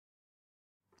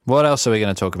What else are we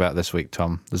going to talk about this week,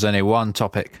 Tom? There's only one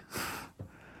topic.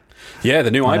 Yeah,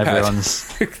 the new And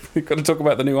iPad. We've got to talk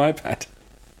about the new iPad.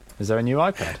 Is there a new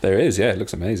iPad? There is, yeah. It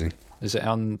looks amazing. Is it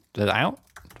out?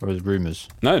 Or is it rumours?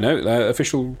 No,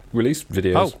 official release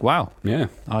videos. Oh, wow. Yeah.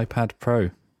 iPad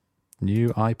Pro. New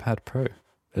iPad Pro.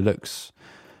 It looks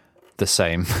the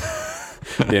same.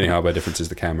 The only hardware difference is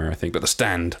the camera, I think. But the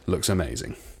stand looks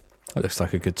amazing. It looks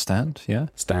like a good stand, yeah.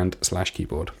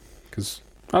 Stand/keyboard. Because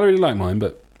I really like mine,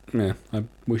 but yeah, I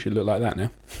wish it looked like that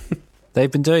now.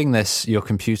 They've been doing this, your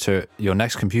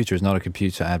next computer is not a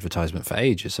computer advertisement for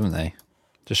ages, haven't they?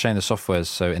 Just saying the software is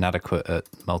so inadequate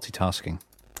at multitasking.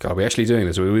 God, are we actually doing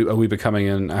this? Are we becoming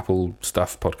an Apple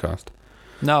stuff podcast?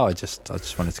 No, I just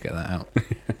wanted to get that out.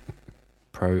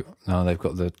 Pro. No, they've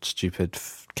got the stupid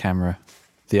camera,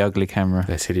 the ugly camera.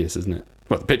 It's hideous, isn't it?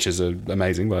 Well, the pictures are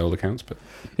amazing by all accounts, but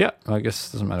yeah, I guess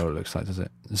it doesn't matter what it looks like, does it?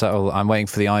 Is that all? I'm waiting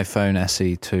for the iPhone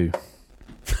SE 2.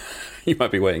 You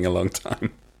might be waiting a long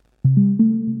time.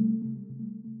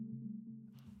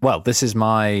 Well, this is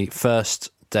my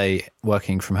first day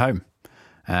working from home.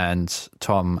 And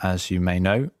Tom, as you may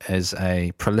know, is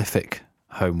a prolific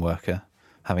home worker,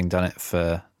 having done it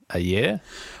for a year.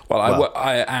 Well,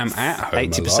 I am at home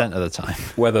 80% of the time.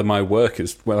 Whether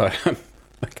I'm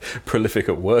like prolific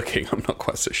at working, I'm not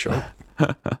quite so sure.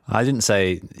 I didn't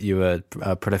say you were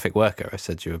a prolific worker. I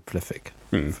said you were prolific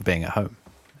for being at home.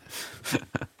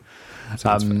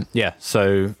 Yeah,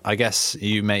 so I guess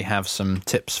you may have some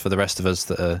tips for the rest of us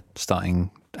that are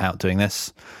starting out doing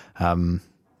this.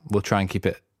 We'll try and keep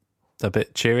it a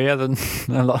bit cheerier than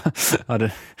a lot. I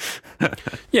don't.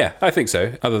 Yeah, I think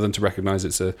so. Other than to recognise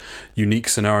it's a unique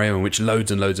scenario in which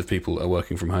loads and loads of people are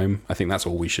working from home, I think that's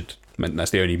all we should.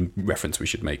 That's the only reference we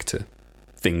should make to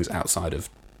things outside of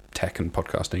tech and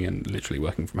podcasting and literally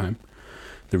working from home.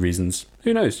 The reasons,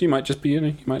 who knows? You might just be,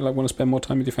 you might want to spend more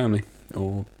time with your family,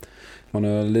 or want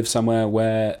to live somewhere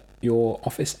where your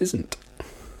office isn't,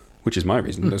 which is my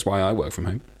reason. That's why I work from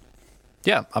home.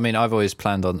 Yeah, I mean, I've always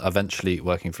planned on eventually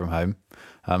working from home.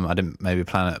 I didn't maybe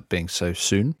plan it being so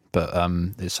soon, but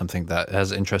it's something that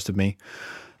has interested me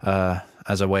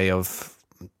as a way of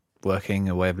working,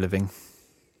 a way of living.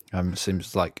 It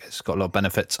seems like it's got a lot of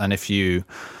benefits. And if you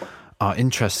are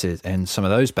interested in some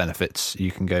of those benefits,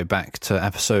 you can go back to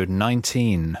episode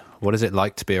 19. What is it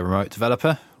like to be a remote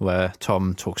developer? Where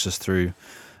Tom talks us through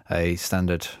a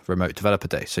standard remote developer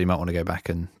day. So you might want to go back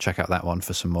and check out that one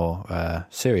for some more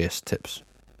serious tips.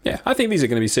 Yeah, I think these are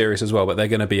going to be serious as well, but they're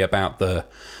going to be about the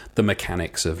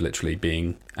mechanics of literally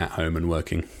being at home and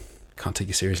working. Can't take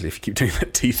you seriously if you keep doing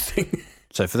that teeth thing.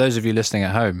 So for those of you listening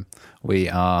at home,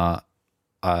 we're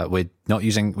not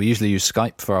using. We usually use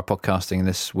Skype for our podcasting.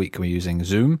 This week we're using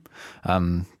Zoom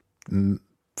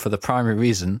for the primary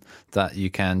reason that you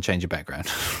can change your background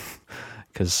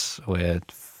because we're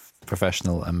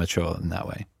professional and mature in that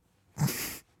way.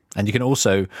 And you can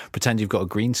also pretend you've got a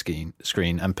green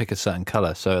screen and pick a certain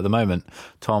colour. So at the moment,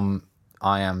 Tom,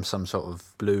 I am some sort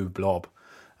of blue blob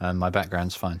and my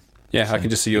background's fine. Yeah, so I can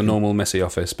just see your normal messy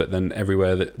office, but then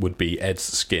everywhere that would be Ed's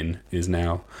skin is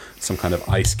now some kind of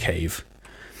ice cave.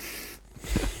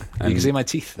 And you can see my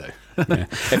teeth, though. Yeah.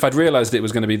 If I'd realised it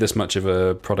was going to be this much of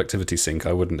a productivity sink,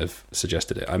 I wouldn't have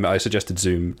suggested it. I suggested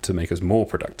Zoom to make us more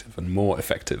productive and more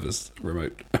effective as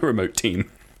a remote team,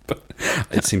 but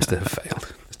it seems to have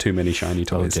failed. There's too many shiny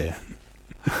toys. Oh dear.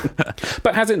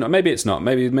 But has it not? Maybe it's not.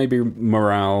 Maybe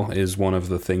morale is one of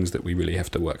the things that we really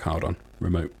have to work hard on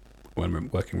when we're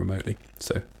working remotely.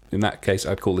 So in that case,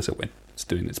 I'd call this a win. It's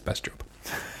doing its best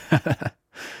job.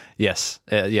 Yes,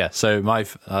 yeah. So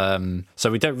so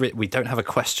we don't have a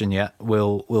question yet.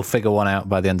 We'll figure one out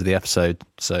by the end of the episode.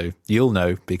 So you'll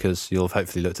know because you'll have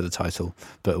hopefully looked at the title.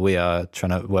 But we are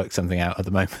trying to work something out at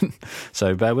the moment.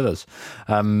 So bear with us.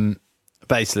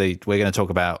 Basically, we're going to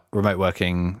talk about remote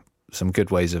working, some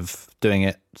good ways of doing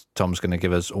it. Tom's going to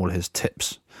give us all his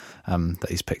tips that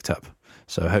he's picked up.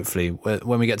 So hopefully,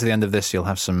 when we get to the end of this, you'll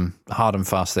have some hard and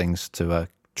fast things to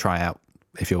try out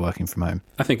if you're working from home.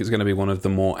 I think it's going to be one of the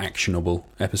more actionable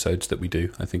episodes that we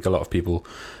do. I think a lot of people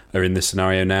are in this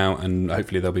scenario now, and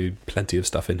hopefully there'll be plenty of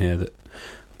stuff in here that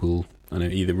will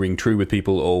either ring true with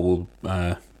people or will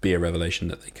be a revelation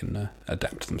that they can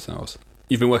adapt themselves.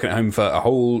 You've been working at home for a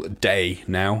whole day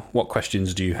now. What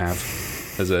questions do you have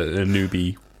as a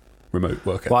newbie remote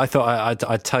worker? Well, I thought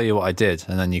I'd tell you what I did,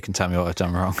 and then you can tell me what I've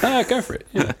done wrong. Go for it.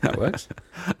 Yeah, that works.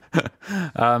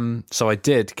 So I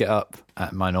did get up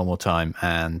at my normal time,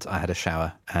 and I had a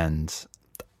shower, and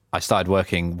I started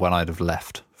working when I'd have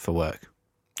left for work.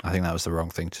 I think that was the wrong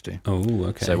thing to do. Oh,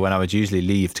 okay. So when I would usually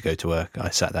leave to go to work, I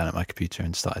sat down at my computer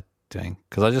and started doing,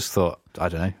 because I just thought, I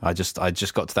don't know, I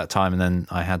just got to that time and then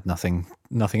I had nothing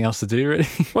else to do really.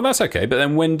 Well, that's okay. But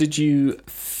then when did you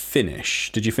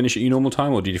finish? Did you finish at your normal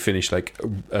time, or did you finish like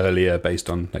earlier based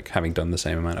on like having done the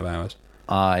same amount of hours?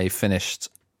 I finished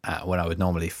at when I would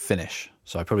normally finish.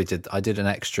 So I did an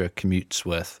extra commute's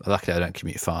worth. Luckily I don't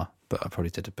commute far, but I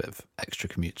probably did a bit of extra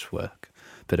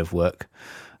bit of work.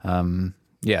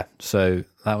 Yeah, so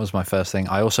that was my first thing.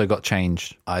 I also got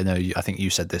changed. I think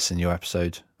you said this in your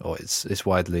episode, or it's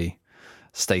widely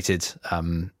stated.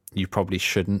 You probably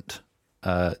shouldn't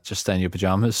just stay in your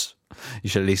pajamas. You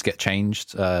should at least get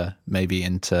changed, maybe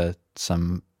into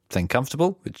something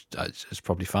comfortable, which is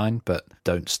probably fine, but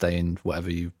don't stay in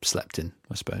whatever you slept in,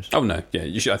 I suppose. Oh no, yeah,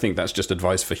 you should. I think that's just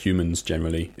advice for humans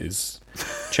generally: is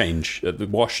change,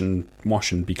 wash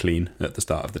and be clean at the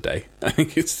start of the day. I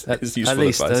think it's useful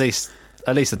advice.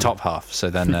 At least the top half.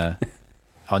 So then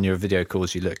on your video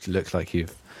calls, you look like you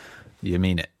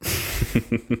mean it.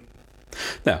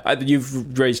 Now,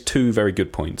 you've raised two very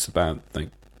good points about like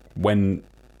when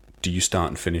do you start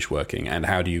and finish working, and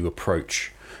how do you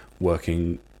approach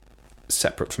working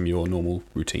separate from your normal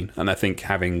routine. And I think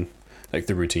having like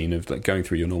the routine of like going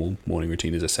through your normal morning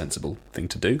routine is a sensible thing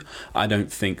to do. I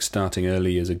don't think starting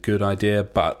early is a good idea,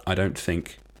 but I don't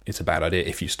think it's a bad idea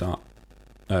if you start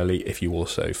early, if you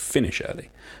also finish early.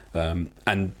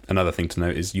 And another thing to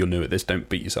note is, you're new at this, don't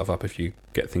beat yourself up if you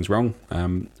get things wrong.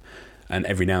 And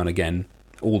every now and again,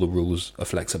 all the rules are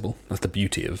flexible. That's the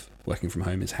beauty of working from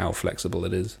home, is how flexible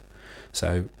it is.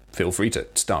 So feel free to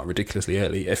start ridiculously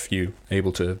early if you're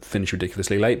able to finish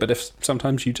ridiculously late. But if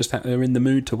sometimes you just are in the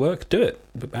mood to work, do it.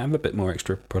 But have a bit more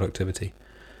extra productivity.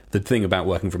 The thing about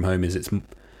working from home is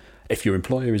if your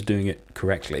employer is doing it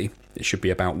correctly, it should be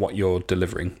about what you're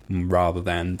delivering rather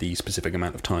than the specific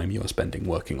amount of time you're spending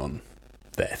working on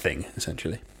their thing,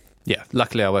 essentially. Yeah,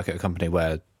 luckily I work at a company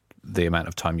where the amount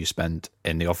of time you spend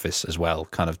in the office as well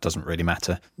kind of doesn't really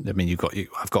matter. I mean,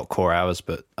 I've got core hours,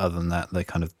 but other than that,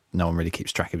 no one really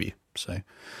keeps track of you. So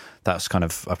that's kind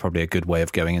of probably a good way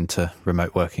of going into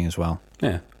remote working as well.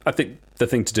 Yeah, I think the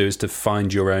thing to do is to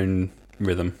find your own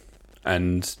rhythm,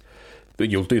 but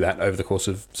you'll do that over the course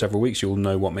of several weeks. You'll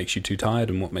know what makes you too tired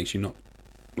and what makes you not,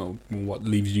 well, what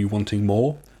leaves you wanting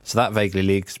more. So that vaguely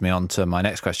leads me on to my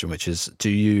next question, which is,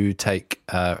 do you take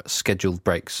scheduled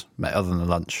breaks other than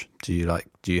lunch? Do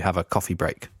you have a coffee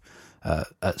break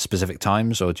at specific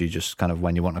times, or do you just kind of,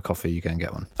 when you want a coffee, you go and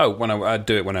get one? Oh, when I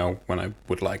do it when I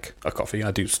would like a coffee.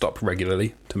 I do stop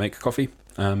regularly to make a coffee.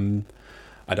 I'm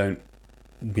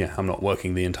not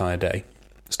working the entire day.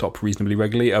 Stop reasonably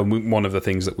regularly. One of the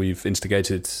things that we've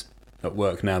instigated at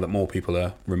work now that more people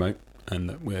are remote and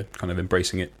that we're kind of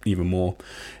embracing it even more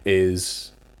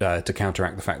is to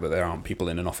counteract the fact that there aren't people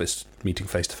in an office meeting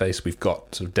face to face. We've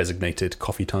got sort of designated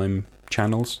coffee time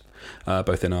channels,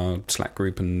 both in our Slack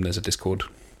group, and there's a Discord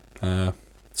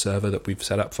server that we've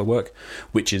set up for work,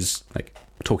 which is like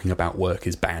talking about work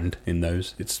is banned in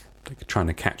those. It's like trying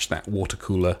to catch that water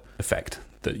cooler effect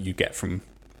that you get from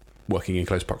working in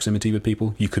close proximity with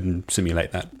people. You couldn't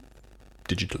simulate that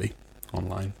digitally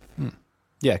online.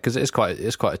 Yeah, because it's quite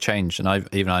a change, and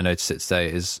I noticed it today.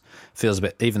 It feels a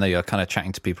bit, even though you're kind of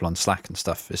chatting to people on Slack and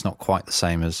stuff, it's not quite the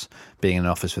same as being in an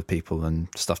office with people, and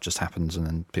stuff just happens, and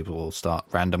then people will start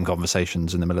random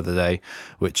conversations in the middle of the day,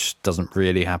 which doesn't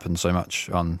really happen so much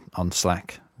on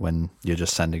Slack when you're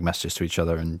just sending messages to each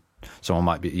other, and someone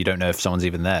might be, you don't know if someone's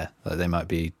even there, like they might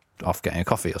be off getting a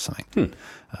coffee or something.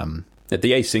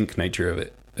 The async nature of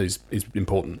it is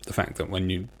important. The fact that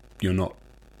when you're not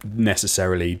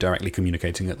necessarily directly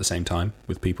communicating at the same time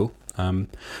with people,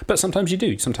 but sometimes you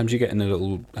do. Sometimes you get in a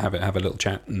little have a little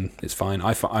chat, and it's fine.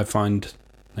 I find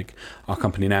like our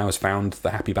company now has found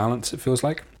the happy balance. It feels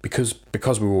like because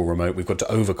we're all remote, we've got to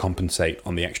overcompensate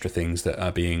on the extra things that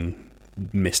are being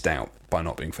missed out by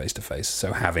not being face to face.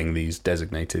 So having these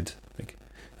designated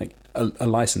like a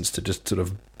license to just sort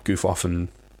of goof off and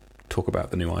talk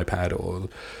about the new iPad or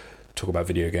talk about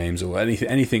video games or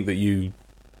anything that you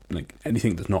like,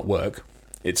 anything that's not work.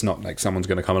 It's not like someone's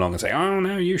going to come along and say, oh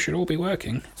no, you should all be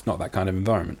working. It's not that kind of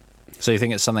environment. So you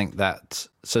think it's something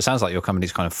so it sounds like your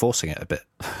company's kind of forcing it a bit.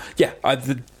 Yeah,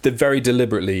 they're very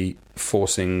deliberately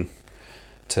forcing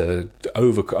to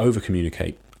over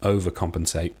communicate,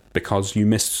 overcompensate, because you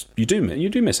do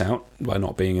miss out by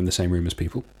not being in the same room as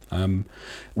people.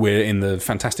 We're in the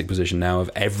fantastic position now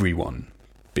of everyone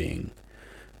being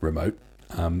remote,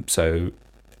 so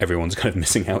everyone's kind of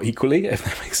missing out equally, if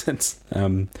that makes sense.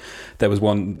 There was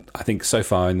one, I think, so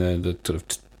far in the sort of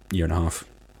year and a half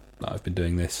that I've been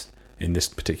doing this in this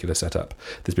particular setup,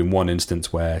 there's been one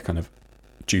instance where kind of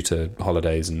due to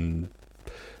holidays and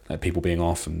people being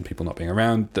off and people not being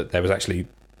around, that there was actually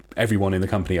everyone in the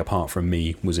company apart from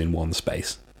me was in one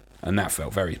space, and that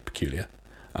felt very peculiar.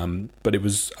 But it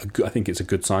was, I think it's a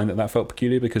good sign that felt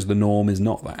peculiar, because the norm is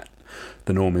not that.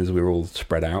 The norm is we're all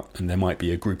spread out, and there might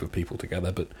be a group of people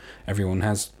together, but everyone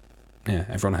has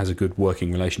a good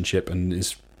working relationship,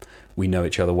 and we know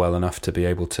each other well enough to be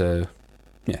able to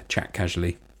chat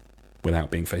casually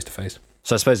without being face to face.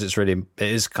 So I suppose it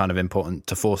is kind of important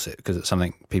to force it, because it's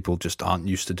something people just aren't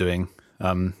used to doing.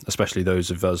 Especially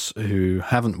those of us who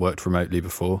haven't worked remotely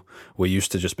before. We're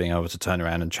used to just being able to turn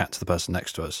around and chat to the person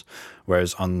next to us.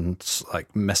 Whereas on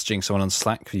like messaging someone on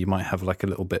Slack, you might have like a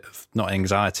little bit of, not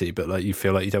anxiety, but like you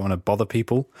feel like you don't want to bother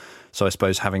people. So I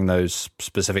suppose having those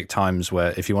specific times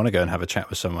where if you want to go and have a chat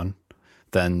with someone,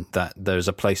 then that there's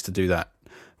a place to do that,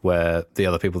 where the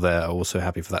other people there are also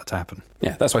happy for that to happen.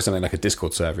 Yeah, that's why something like a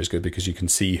Discord server is good, because you can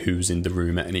see who's in the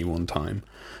room at any one time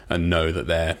and know that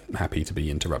they're happy to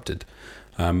be interrupted.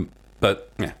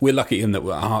 But we're lucky in that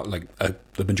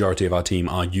the majority of our team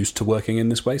are used to working in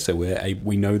this way, so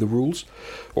we know the rules,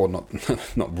 or not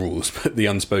rules, but the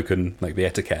unspoken, like the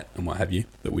etiquette and what have you,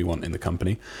 that we want in the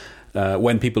company.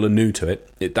 When people are new to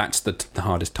it, that's the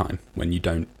hardest time, when you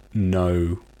don't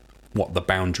know what the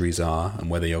boundaries are and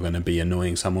whether you're going to be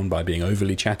annoying someone by being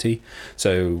overly chatty.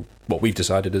 So what we've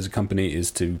decided as a company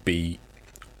is to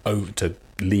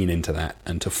lean into that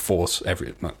and to force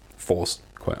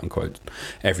quote unquote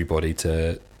everybody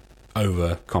to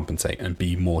overcompensate and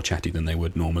be more chatty than they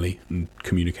would normally and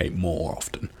communicate more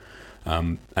often.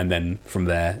 And then from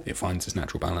there it finds its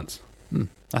natural balance.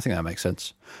 I think that makes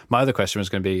sense. My other question was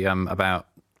going to be about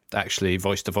actually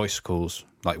voice-to-voice calls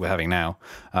like we're having now.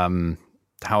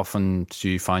 How often do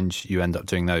you find you end up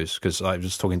doing those? Because I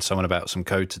was talking to someone about some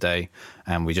code today,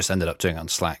 and we just ended up doing it on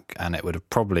Slack, and it would have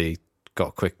probably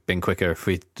been quicker if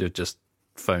we just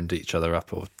phoned each other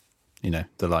up or,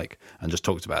 the like, and just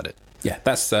talked about it. Yeah,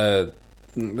 that's a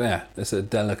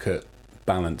delicate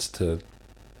balance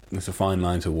it's a fine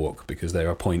line to walk, because there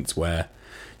are points where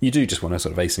you do just want to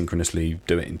sort of asynchronously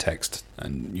do it in text,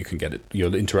 and you can get it.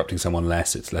 You're interrupting someone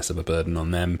less; it's less of a burden on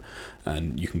them,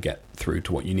 and you can get through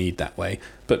to what you need that way.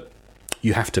 But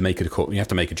you have to make a call. You have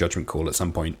to make a judgment call at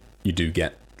some point. You do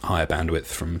get higher bandwidth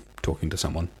from talking to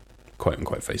someone, quote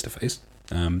unquote, face to face.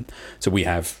 So we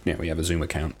have a Zoom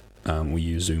account. We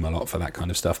use Zoom a lot for that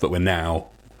kind of stuff. But we're now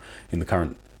in the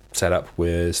current setup,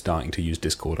 we're starting to use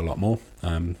Discord a lot more.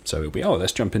 So it'll be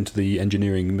let's jump into the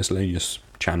engineering miscellaneous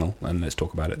channel and let's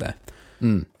talk about it there.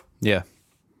 Yeah,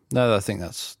 no, I think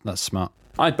that's smart.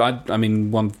 I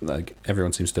mean,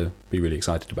 everyone seems to be really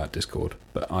excited about Discord,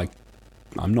 but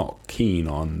I'm not keen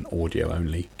on audio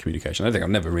only communication. I think I've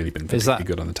never really been particularly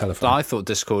good on the telephone. I thought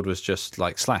Discord was just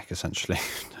like Slack, essentially.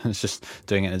 It's just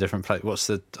doing it in a different place. What's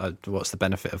the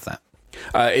benefit of that?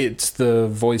 It's the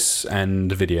voice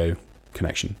and video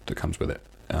connection that comes with it.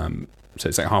 So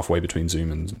it's like halfway between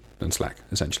Zoom and Slack,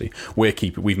 essentially.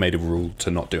 We've made a rule to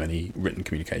not do any written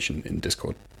communication in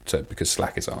Discord. So because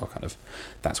Slack is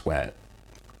that's where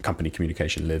company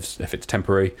communication lives. If it's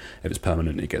temporary, if it's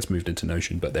permanent, it gets moved into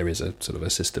Notion. But there is a sort of a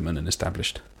system and an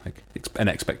established an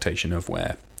expectation of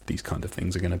where these kind of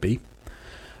things are going to be.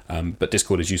 But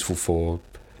Discord is useful for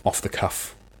off the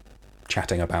cuff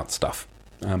chatting about stuff.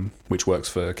 Which works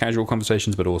for casual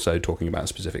conversations, but also talking about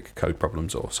specific code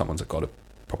problems, or someone's got a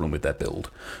problem with their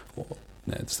build, or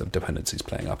some dependencies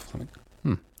playing up or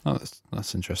something. Oh,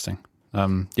 that's interesting.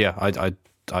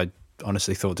 I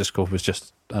honestly thought Discord was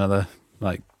just another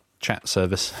like chat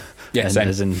service. Yeah,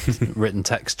 as in written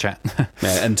text chat.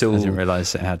 Yeah, until I didn't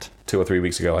realise it had. 2 or 3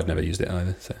 weeks ago, I'd never used it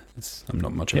either. So I'm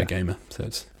not much of a gamer, so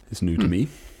it's new to me.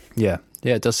 Yeah,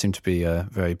 it does seem to be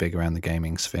very big around the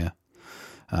gaming sphere.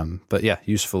 But yeah,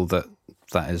 useful that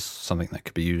is something that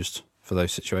could be used for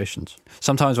those situations.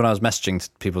 Sometimes when I was messaging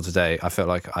people today, I felt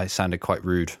like I sounded quite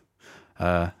rude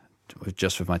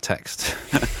just with my text.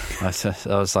 I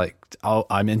was like,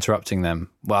 I'm interrupting them.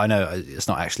 Well, I know it's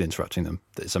not actually interrupting them.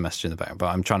 It's a message in the background, but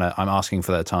I'm asking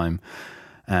for their time,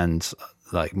 and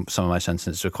like some of my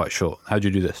sentences are quite short. How do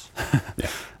you do this? Yeah.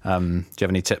 Do you have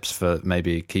any tips for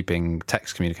maybe keeping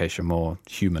text communication more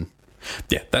human?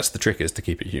 Yeah, that's the trick, is to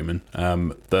keep it human.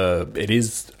 It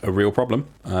is a real problem.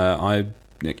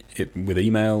 With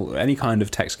email, any kind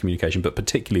of text communication, but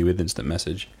particularly with instant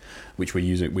message, which we're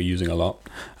using a lot.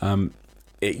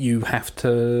 You have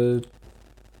to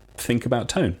think about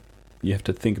tone. You have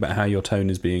to think about how your tone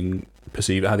is being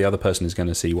perceived, how the other person is going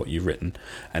to see what you've written,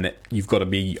 and you've got to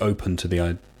be open to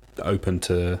the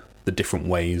different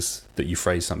ways that you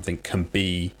phrase something can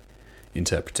be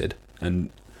interpreted,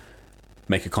 and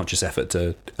make a conscious effort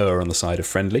to err on the side of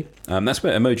friendly. That's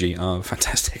where emoji are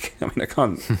fantastic.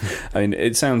 I mean,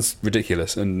 it sounds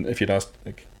ridiculous, and if you'd asked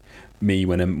me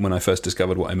when I first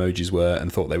discovered what emojis were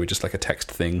and thought they were just like a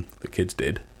text thing that kids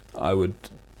did, I would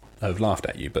have laughed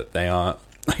at you. But they are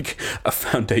like a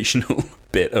foundational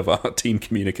bit of our team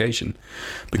communication,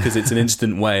 because it's an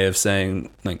instant way of saying,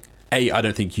 like, I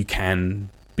don't think you can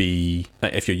be,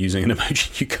 like, if you're using an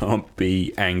emoji, you can't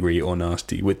be angry or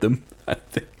nasty with them. I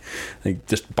think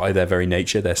just by their very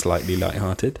nature, they're slightly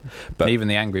lighthearted. But even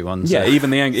the angry ones. Yeah, even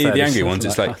the angry ones,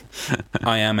 it's like like,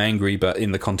 I am angry, but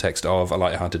in the context of a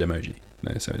lighthearted emoji. You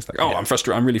know, so it's like,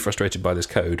 I'm really frustrated by this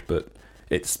code, but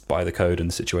it's by the code and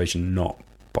the situation, not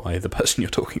by the person you're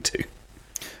talking to.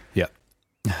 Yeah.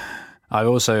 I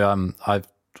also,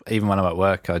 even when I'm at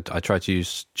work, I try to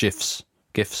use GIFs.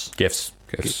 GIFs. GIFs.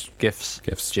 I'm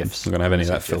not going to have any of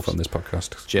that filth on this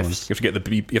podcast. GIFs. You have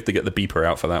to get the beeper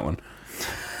out for that one.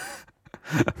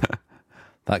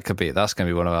 That's going to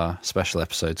be one of our special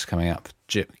episodes coming up.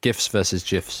 GIFs versus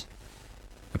GIFs.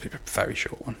 That'll be a very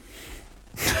short one.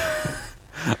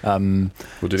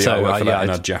 We'll do the artwork for that in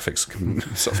our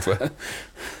Jaffix software.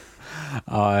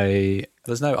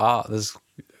 There's no R.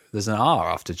 There's an R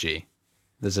after G.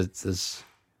 There's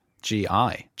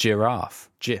GI. Giraffe.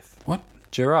 GIF. What?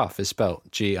 Giraffe is spelled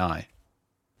GI.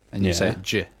 And you say it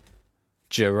G.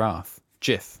 Giraffe.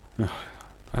 GIF. I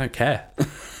don't care.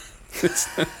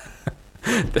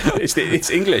 It's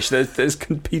English. There's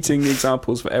competing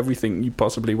examples for everything you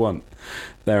possibly want.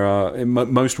 There are, in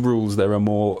most rules, there are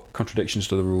more contradictions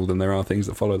to the rule than there are things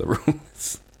that follow the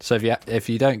rules. So if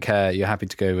you don't care, you're happy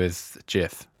to go with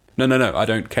GIF. No. I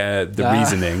don't care the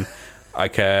reasoning. I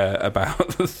care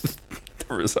about the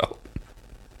result.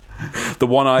 The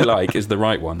one I like is the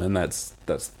right one, and that's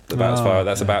about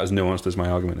as nuanced as my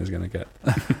argument is going to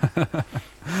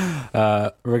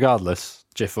get. Regardless,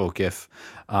 GIF or GIF,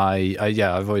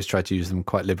 I've always tried to use them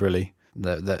quite liberally.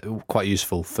 They're quite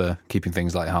useful for keeping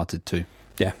things lighthearted too.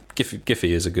 Yeah, Giphy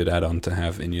is a good add-on to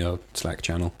have in your Slack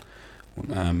channel.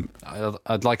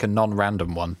 I'd like a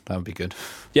non-random one. That would be good.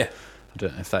 Yeah, I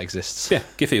don't know if that exists. Yeah,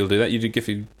 Giphy will do that. You do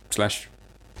Giphy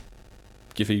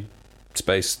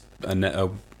space a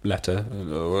letter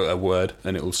or a word,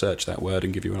 and it will search that word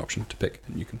and give you an option to pick,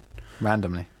 and you can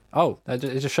randomly. Oh, it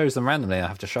just shows them randomly. I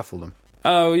have to shuffle them.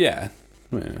 Oh yeah.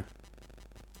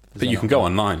 But you can go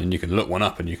online and you can look one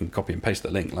up and you can copy and paste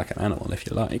the link like an animal if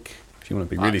you like. If you want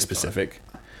to be really specific.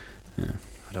 Yeah.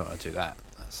 I don't want to do that.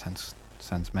 That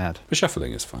sounds mad. The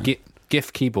shuffling is fine.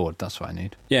 GIF keyboard. That's what I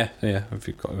need. Yeah. I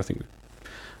think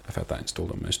I've had that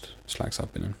installed on most Slacks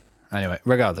I've been in. Anyway,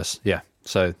 regardless, yeah.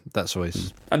 So that's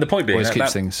always and the point being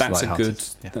keeps things that's a good.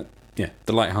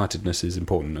 The lightheartedness is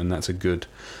important, and that's a good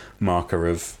marker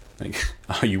of, like,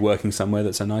 are you working somewhere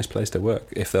that's a nice place to work?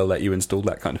 If they'll let you install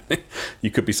that kind of thing, you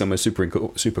could be somewhere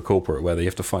super corporate where you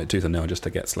have to fight tooth and nail just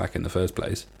to get Slack in the first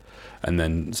place, and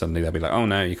then suddenly they'll be like, oh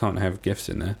no, you can't have GIFs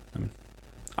in there. I mean,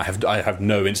 I have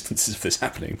no instances of this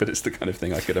happening, but it's the kind of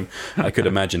thing I could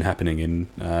imagine happening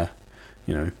in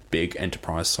big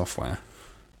enterprise software.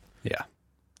 Yeah.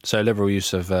 So liberal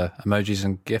use of emojis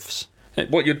and GIFs.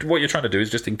 What you're trying to do is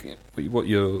just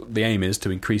the aim is to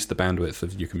increase the bandwidth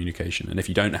of your communication. And if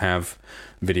you don't have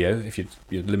video, if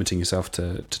you're limiting yourself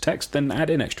to text, then add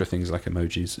in extra things like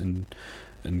emojis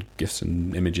and GIFs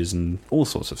and images and all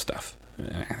sorts of stuff.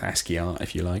 ASCII art,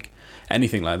 if you like.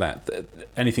 Anything like that.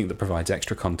 Anything that provides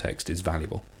extra context is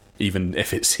valuable, even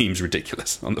if it seems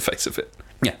ridiculous on the face of it.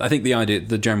 Yeah, I think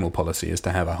the general policy is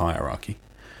to have a hierarchy.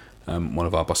 One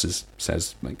of our bosses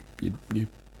says, like, you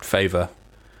favour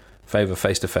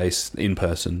face-to-face,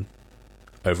 in-person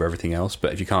over everything else,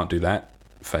 but if you can't do that,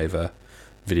 favour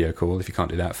video call. If you can't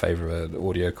do that, favour an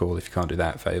audio call. If you can't do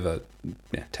that, favour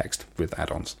text with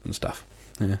add-ons and stuff.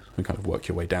 Yeah, and kind of work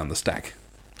your way down the stack.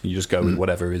 You just go with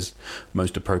whatever is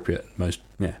most appropriate, most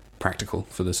practical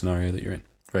for the scenario that you're in.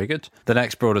 Very good. The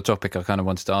next broader topic I kind of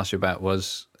wanted to ask you about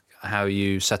was how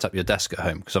you set up your desk at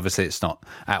home, because obviously it's not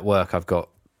at work. I've got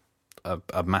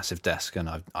a massive desk and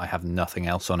I have nothing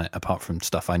else on it apart from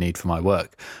stuff I need for my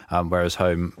work, whereas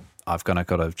home I've kind of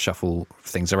got to shuffle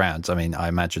things around. I mean, I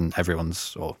imagine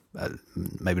everyone's, or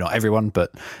maybe not everyone,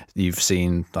 but you've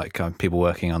seen like people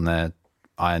working on their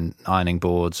ironing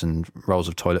boards and rolls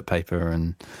of toilet paper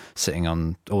and sitting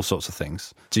on all sorts of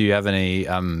things. Do you have any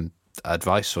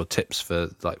advice or tips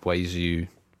for like ways you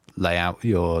lay out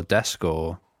your desk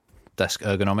or desk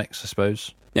ergonomics, I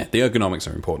suppose? Yeah, the ergonomics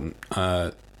are important.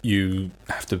 You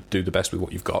have to do the best with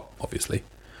what you've got, obviously.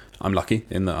 I'm lucky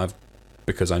in that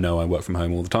because I know I work from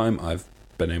home all the time, I've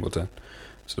been able to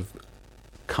sort of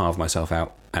carve myself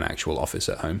out an actual office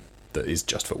at home that is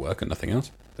just for work and nothing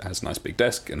else. It has a nice big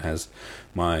desk and has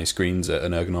my screens at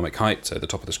an ergonomic height, so the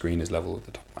top of the screen is level with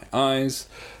the top of my eyes,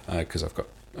 because I've got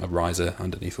a riser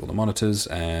underneath all the monitors,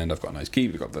 and I've got a nice key.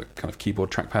 We've got the kind of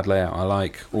keyboard trackpad layout I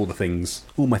like. All my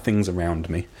things around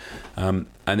me, and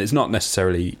it's not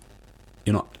necessarily.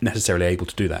 You're not necessarily able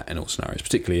to do that in all scenarios,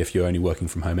 particularly if you're only working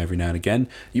from home every now and again.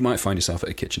 You might find yourself at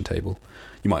a kitchen table.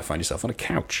 You might find yourself on a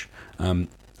couch.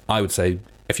 I would say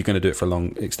if you're going to do it for a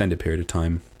long, extended period of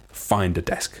time, find a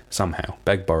desk somehow.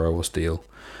 Beg, borrow, or steal.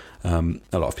 A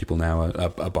lot of people now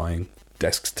are buying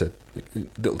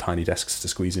little tiny desks to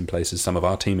squeeze in places. Some of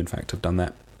our team, in fact, have done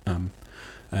that.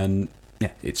 And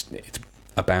yeah, it's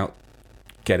about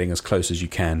getting as close as you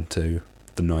can to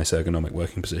the nice ergonomic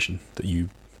working position that you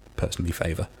personally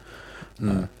favour.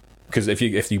 Because if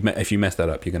you mess that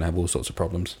up, you're going to have all sorts of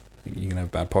problems. You're going to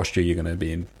have bad posture. You're going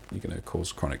to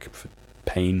cause chronic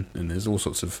pain, and there's all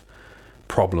sorts of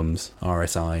problems,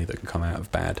 RSI, that can come out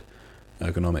of bad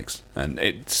ergonomics. And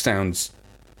it sounds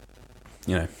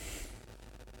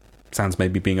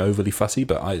maybe being overly fussy,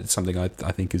 but it's something I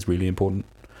think is really important.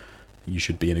 You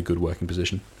should be in a good working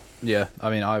position. Yeah, I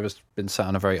mean, been sat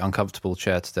on a very uncomfortable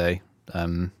chair today,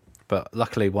 but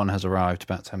luckily one has arrived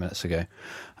about 10 minutes ago.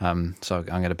 So I'm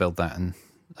going to build that and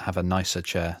have a nicer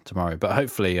chair tomorrow. But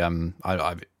hopefully,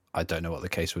 I don't know what the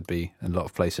case would be in a lot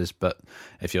of places, but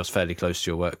if you're fairly close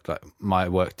to your work, like my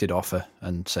work did offer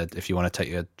and said, if you want to take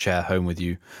your chair home with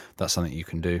you, that's something you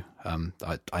can do.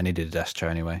 I needed a desk chair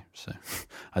anyway, so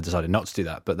I decided not to do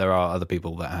that. But there are other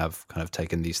people that have kind of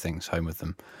taken these things home with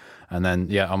them. And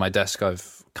then, on my desk,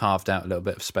 I've carved out a little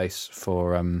bit of space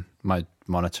for my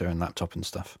monitor and laptop and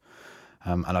stuff.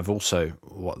 And I've also,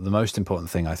 the most important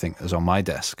thing I think is on my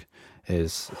desk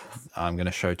is, I'm going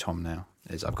to show Tom now,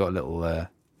 is I've got a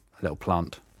little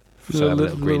plant. So I have a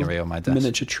little greenery on my desk.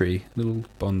 Miniature tree, little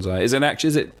bonsai. Is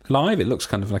it live? It looks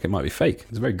kind of like it might be fake.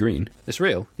 It's very green. It's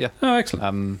real, yeah. Oh,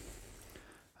 excellent.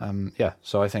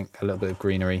 So I think a little bit of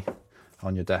greenery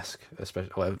on your desk,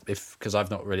 especially because I've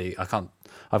got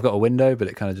a window, but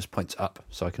it kind of just points up,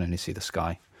 so I can only see the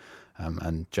sky.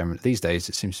 And generally these days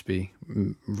it seems to be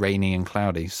rainy and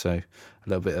cloudy, so a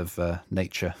little bit of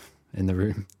nature in the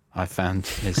room, I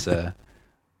found, is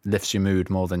lifts your mood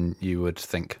more than you would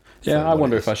think. Yeah, I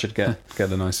wonder if I should get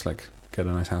a nice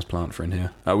house plant for in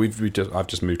here. I've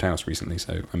just moved house recently,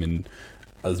 so I'm in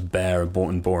as bare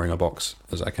and boring a box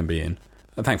as I can be in.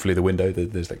 And thankfully, the window,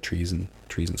 there's like trees and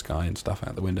sky and stuff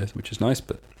out the windows, which is nice.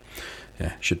 But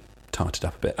yeah, should tart it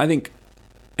up a bit. I think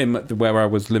where I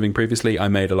was living previously, I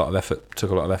took a lot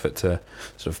of effort to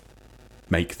sort of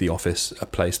make the office a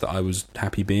place that I was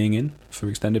happy being in for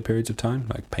extended periods of time.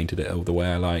 Like painted it all the way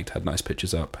I liked, had nice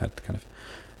pictures up, had kind of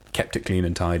kept it clean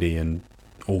and tidy and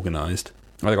organised.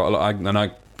 I got a lot, and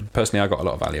I personally got a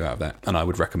lot of value out of that. And I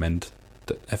would recommend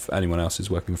that if anyone else is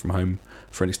working from home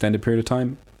for an extended period of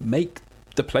time, make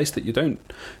the place that you don't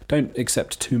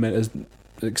accept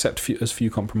as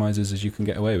few compromises as you can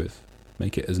get away with.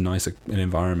 Make it as nice an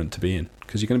environment to be in,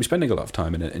 because you're going to be spending a lot of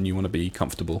time in it and you want to be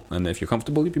comfortable. And if you're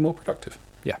comfortable, you'll be more productive.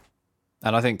 Yeah.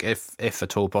 And I think if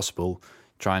at all possible,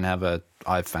 try and have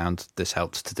I've found this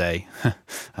helped today,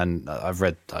 and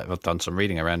I've done some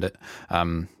reading around it,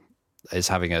 is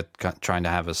trying to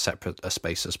have as separate a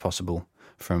space as possible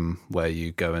from where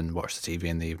you go and watch the TV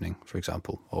in the evening, for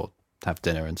example, or have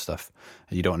dinner and stuff.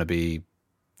 You don't want to be,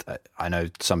 I know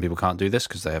some people can't do this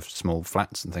because they have small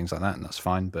flats and things like that, and that's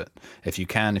fine. But if you've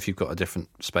got a different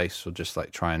space, or just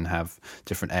like try and have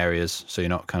different areas, so you're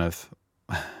not kind of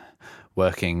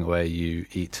working where you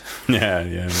eat. Yeah.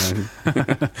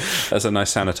 That's a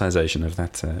nice sanitization of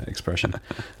that expression.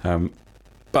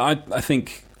 But I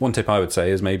think one tip I would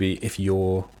say is, maybe if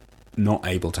you're not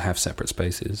able to have separate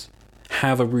spaces,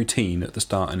 have a routine at the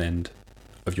start and end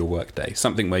of your work day,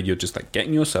 something where you're just like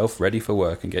getting yourself ready for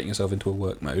work and getting yourself into a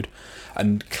work mode,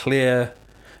 and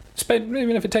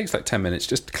even if it takes like 10 minutes,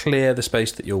 just clear the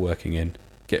space that you're working in,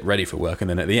 get ready for work, and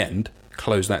then at the end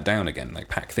close that down again, like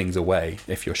pack things away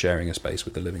if you're sharing a space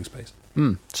with the living space.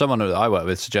 Someone that I work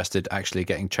with suggested actually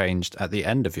getting changed at the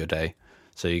end of your day,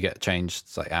 so you get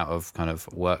changed like out of kind of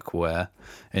work wear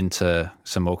into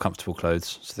some more comfortable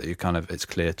clothes, so that it's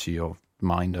clear to your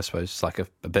mind, I suppose. It's like a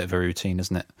bit of a routine,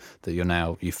 isn't it,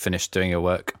 that you've finished doing your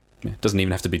work. Yeah, it doesn't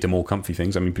even have to be to more comfy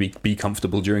things. I mean, be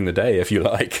comfortable during the day if you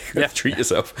like. Yeah. Treat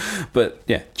yourself. But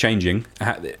yeah, changing,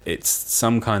 it's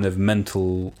some kind of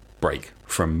mental break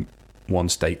from one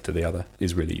state to the other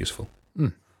is really useful.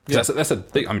 Yeah. That's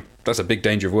a big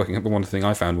danger of working. One thing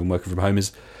I found when working from home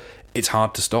is it's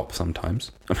hard to stop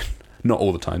sometimes. I mean, not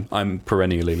all the time. I'm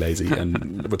perennially lazy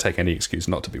and will take any excuse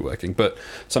not to be working. But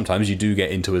sometimes you do get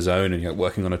into a zone and you're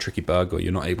working on a tricky bug, or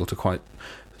you're not able to quite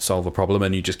solve a problem,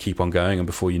 and you just keep on going, and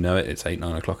before you know it, it's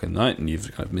 8-9 o'clock at night, and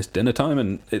you've kind of missed dinner time,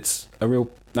 and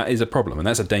that is a problem, and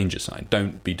that's a danger sign.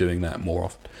 Don't be doing that more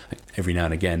often. Every now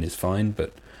and again is fine,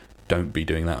 but don't be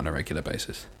doing that on a regular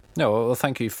basis. No, well,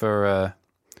 thank you for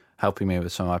helping me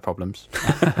with some of my problems.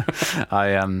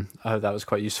 I hope that was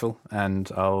quite useful, and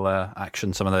I'll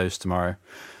action some of those tomorrow.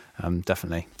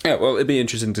 Definitely. Yeah, well, it'd be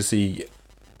interesting to see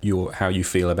how you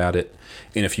feel about it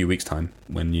in a few weeks' time,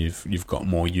 when you've got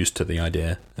more used to the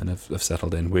idea and have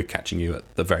settled in. We're catching you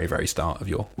at the very, very start of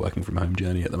your working from home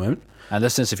journey at the moment. And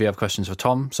listeners, if you have questions for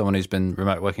Tom, someone who's been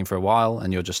remote working for a while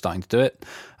and you're just starting to do it,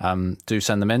 do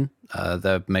send them in.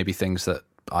 There may be things that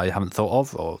I haven't thought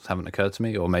of or haven't occurred to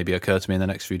me, or maybe occur to me in the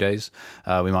next few days.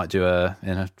 We might do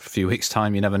in a few weeks'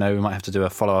 time, you never know, we might have to do a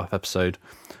follow-up episode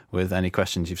with any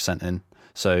questions you've sent in.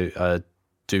 So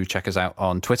do check us out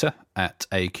on Twitter at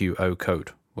AQOcode,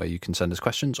 where you can send us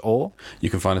questions, or you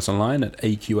can find us online at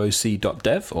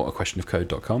aqoc.dev or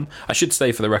aquestionofcode.com. I should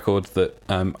say for the record that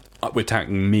we're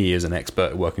tagging me as an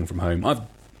expert at working from home. I've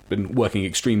been working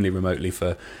extremely remotely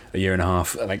for a year and a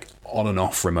half, like on and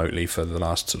off remotely for the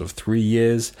last sort of 3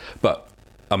 years. But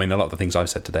I mean, a lot of the things I've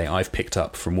said today, I've picked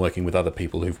up from working with other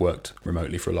people who've worked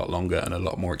remotely for a lot longer and a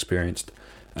lot more experienced,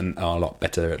 and are a lot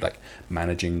better at like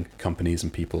managing companies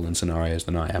and people and scenarios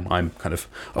than I am. I'm kind of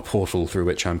a portal through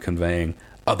which I'm conveying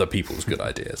other people's good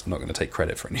ideas. I'm not going to take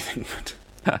credit for anything.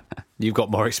 You've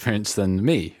got more experience than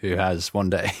me, who has one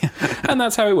day. And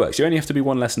that's how it works. You only have to be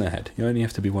one lesson ahead.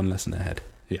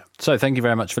 Yeah. So thank you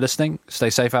very much for listening. Stay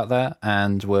safe out there,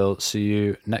 and we'll see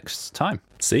you next time.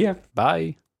 See ya.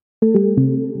 Bye.